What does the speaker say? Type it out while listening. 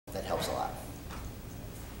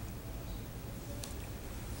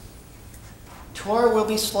Tor will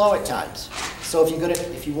be slow at times. So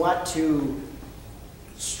if you want to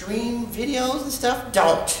stream videos and stuff,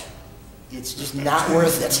 don't. It's just not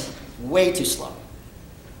worth it. Way too slow.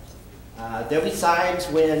 There'll be times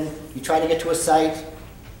when you try to get to a site,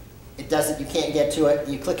 you can't get to it.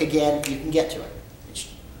 You click again, you can get to it.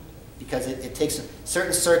 Because it takes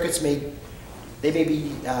certain circuits the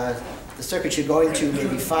circuit you're going to may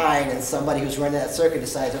be fine, and somebody who's running that circuit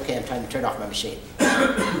decides, okay, I'm trying to turn off my machine.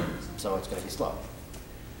 So it's going to be slow.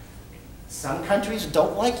 Some countries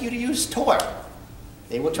don't like you to use Tor.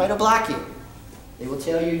 They will try to block you. They will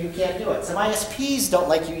tell you you can't do it. Some ISPs don't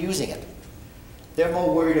like you using it. They're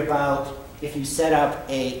more worried about if you set up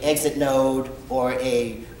an exit node or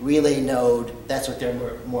a relay node, that's what they're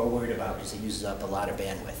more worried about because it uses up a lot of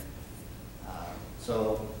bandwidth.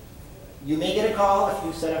 So you may get a call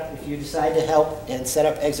if you decide to help and set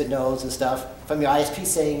up exit nodes and stuff from your ISP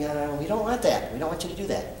saying, we don't want that. We don't want you to do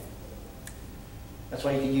that. That's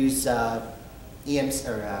why you can use EMS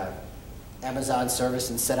or Amazon service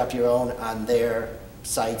and set up your own on their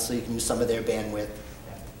site so you can use some of their bandwidth.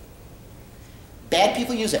 Bad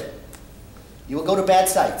people use it. You will go to bad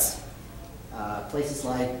sites. Places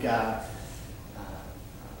like,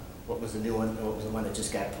 what was the new one? What was the one that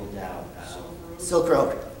just got pulled down? Silk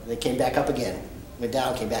Road. They came back up again. Went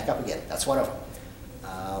down, came back up again. That's one of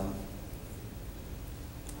them.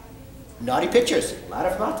 Naughty pictures. A lot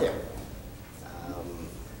of them out there.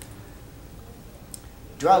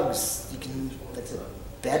 Drugs. That's a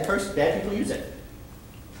bad person. Bad people use it,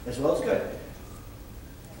 as well as good.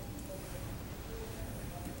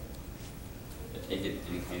 I take it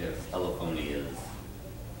any kind of telephony is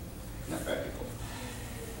not practical.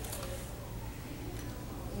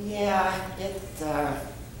 Yeah,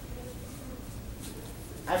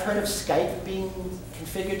 I've heard of Skype being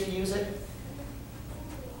configured to use it.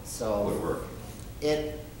 So Would work.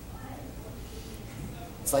 It's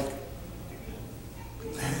like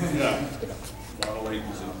Yeah. A lot of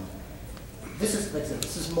latency. this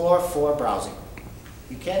is more for browsing.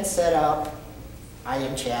 You can set up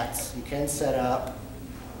IM chats. You can set up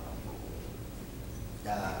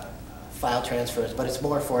file transfers, but it's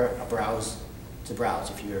more for a browse.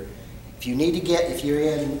 If you're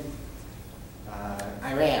in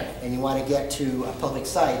Iran and you want to get to a public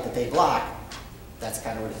site that they block, that's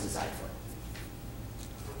kind of what it's designed for.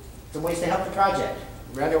 Some ways to help the project.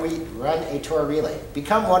 Run a Tor relay.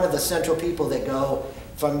 Become one of the central people that go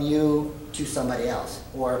from you to somebody else,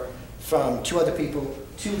 or from two other people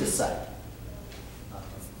to the site.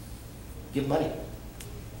 Give money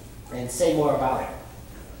and say more about it.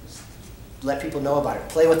 Let people know about it.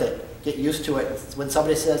 Play with it. Get used to it. When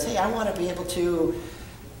somebody says, hey, I want to be able to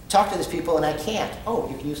talk to these people and I can't. Oh,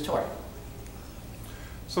 you can use Tor.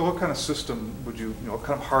 So what kind of system would what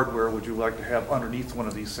kind of hardware would you like to have underneath one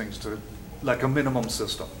of these things like a minimum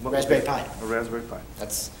system? Raspberry Pi. A Raspberry Pi.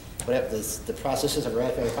 That's whatever the processors of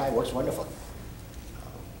Raspberry Pi works wonderful.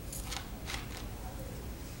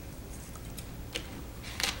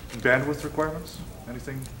 Bandwidth requirements?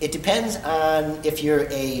 Anything? It depends on if you're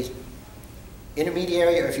a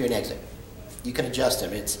intermediary or if you're an exit. You can adjust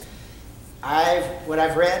them. What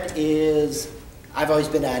I've read is I've always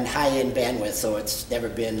been on high-end bandwidth, so it's never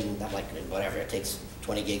been, I'm like, whatever, it takes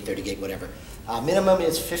 20 gig, 30 gig, whatever. Minimum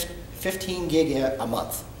is 15 gig a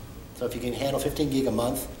month. So if you can handle 15 gig a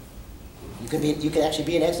month, you can actually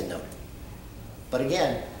be an exit node. But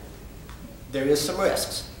again, there is some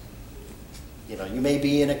risks. You may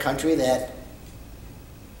be in a country that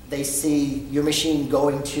they see your machine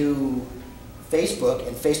going to Facebook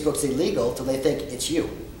and Facebook's illegal, so they think it's you.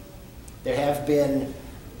 There have been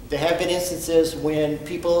instances when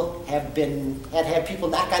people have had people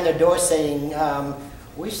knock on their door saying,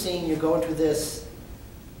 we've seen you going to this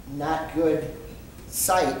not good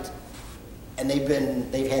site, and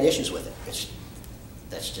they've had issues with it.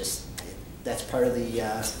 That's part of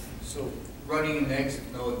the. So running an exit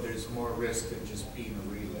node, there's more risk than just being a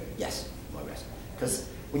relay. Yes, more risk. Because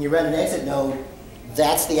when you run an exit node,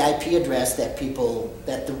 that's the IP address that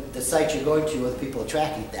the site you're going to or the people are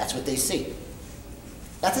tracking, that's what they see.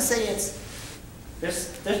 Not to say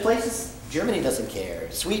there's places, Germany doesn't care,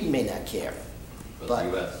 Sweden may not care. But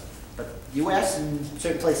US. But US and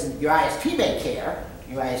certain places, your ISP may care,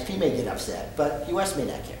 your ISP may get upset, but US may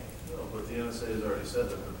not care. No, but the NSA has already said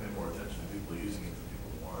that they're paying more attention to people using it than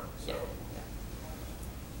people who aren't. So. Yeah.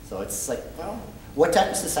 So it's like, well, what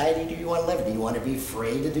type of society do you want to live in? Do you want to be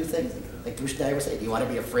afraid to do things? Like Bruce and I were saying, do you want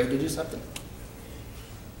to be afraid to do something?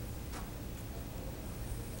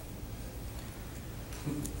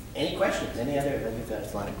 Any questions? Any other? We've got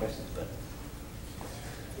a lot of questions, but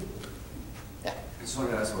yeah. I just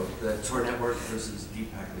wanted to ask about the Tor network versus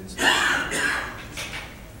deep packet inspection.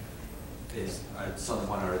 is, I saw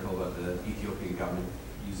one article about the Ethiopian government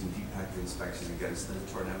using deep packet inspection against the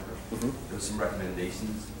Tor network. Mhm. There were some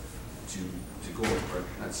recommendations to go over,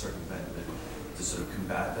 not circumvent, but to sort of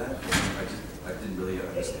combat that. I didn't really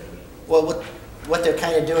understand it. Well, what they're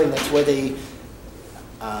kind of doing, that's where they,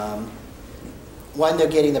 one, they're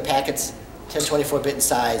getting the packets 1024-bit in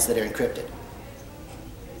size that are encrypted.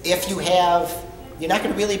 If you have, you're not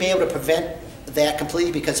going to really be able to prevent that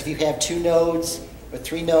completely, because if you have 2 nodes or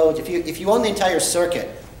 3 nodes, if you own the entire circuit,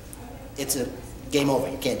 it's a game over.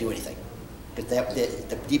 You can't do anything. Because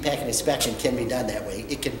the deep packet inspection can be done that way.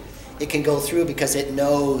 It can go through because it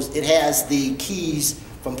knows, it has the keys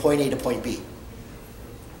from point A to point B.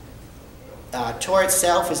 Tor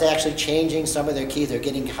itself is actually changing some of their keys. They're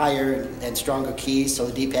getting higher and stronger keys, so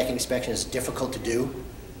the deep packet inspection is difficult to do.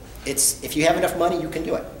 If you have enough money, you can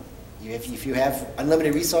do it. If you have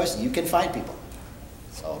unlimited resources, you can find people.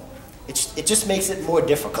 So it just makes it more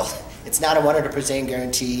difficult. It's not a 100%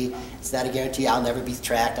 guarantee. It's not a guarantee I'll never be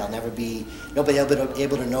tracked. Nobody will be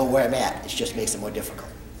able to know where I'm at. It just makes it more difficult.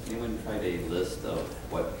 Anyone tried a list of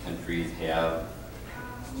what countries have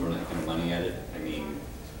thrown that kind of money at it? I mean,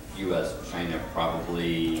 U.S., China,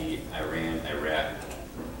 probably Iran, Iraq.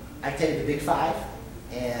 I tell you the big 5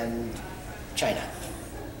 and China,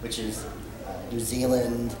 which is New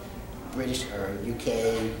Zealand, British or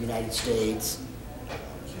UK, United States,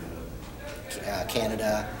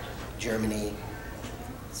 Canada, Germany.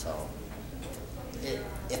 So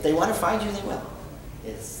if they want to find you, they will.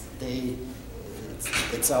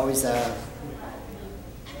 It's always a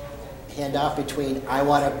handoff between I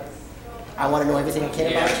want to know everything I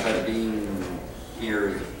can about you. But being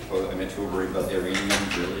here, I'm not too worried about the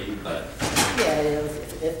Iranians really, but yeah,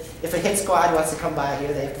 if a hit squad wants to come by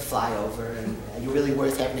here, they have to fly over, and you're really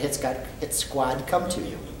worth having a hit squad come to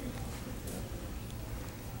you.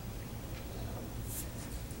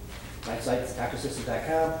 My site is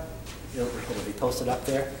talkersystems.com. It'll be posted up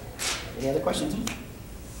there. Any other questions?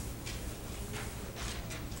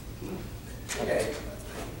 Okay.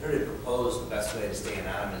 I heard it proposed the best way to stay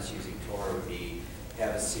anonymous using Tor would be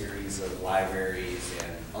have a series of libraries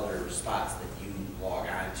and other spots that you log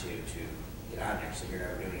on to get on there, so you're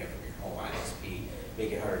never doing it from your home ISP.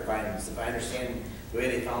 Make it harder to find them. So if I understand, the way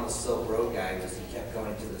they found the Silk Road guy was he kept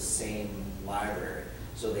going to the same library.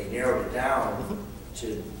 So they narrowed it down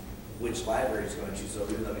to which library he's going to. So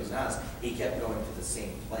even though he's not, he kept going to the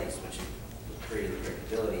same place, which created the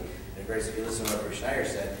predictability. And of course, if you listen to what Rich Schneider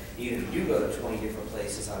said, even if you go to 20 different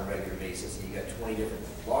places on a regular basis and you got 20 different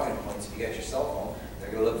login points, if you got your cell phone, they're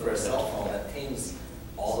going to look for a cell phone that pings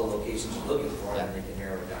all the locations you're looking for, and they can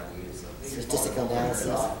narrow it down to you. So Statistical analysis.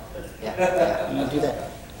 Yeah, you can do that.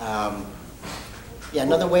 Yeah,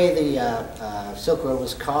 another way the Silk Road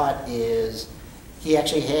was caught is he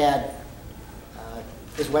actually had,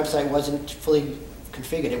 his website wasn't fully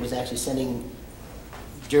configured. It was actually sending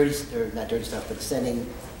not dirty stuff, but sending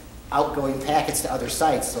outgoing packets to other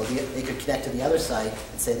sites, so they could connect to the other site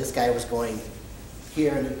and say this guy was going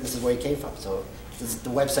here and this is where he came from. So the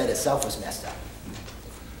website itself was messed up.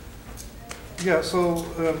 Yeah, so,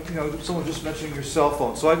 someone just mentioning your cell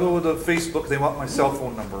phone. So I go to Facebook, they want my cell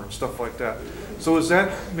phone number and stuff like that. So is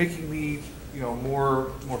that making me,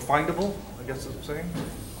 more findable, I guess I'm saying?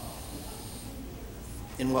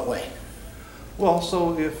 In what way? Well,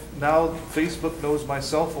 so if now Facebook knows my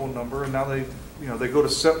cell phone number, and now they go to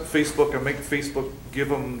Facebook and make Facebook give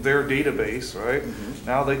them their database, right? Mm-hmm.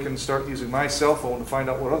 Now they can start using my cell phone to find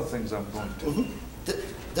out what other things I'm going to.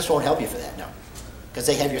 Mm-hmm. This won't help you for that, no, because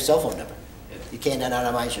they have your cell phone number. You can't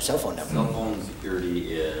anonymize your cell phone number. Cell phone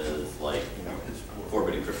security is like,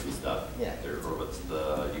 four-bit encryption stuff. Yeah.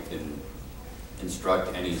 Or you can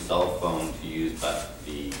instruct any cell phone to use but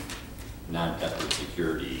the non-password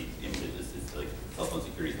security images. It's like cell phone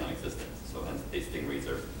security is non-existent. So hence these stingrays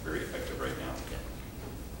are very effective right now. Yeah.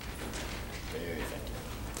 Very effective.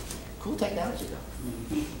 Cool technology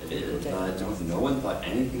though. It is. No one thought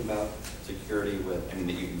anything about security with, that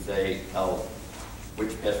you can say,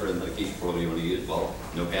 which password authentication protocol you want to use? Well,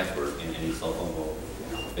 no password, and any cell phone will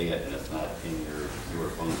obey it, and that's not in your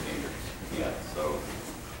phone standards. Yeah, so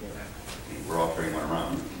we're all carrying one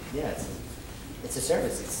around. Yeah, it's a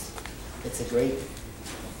service. It's a great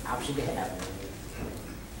option to have.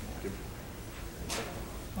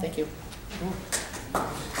 Thank you. Cool.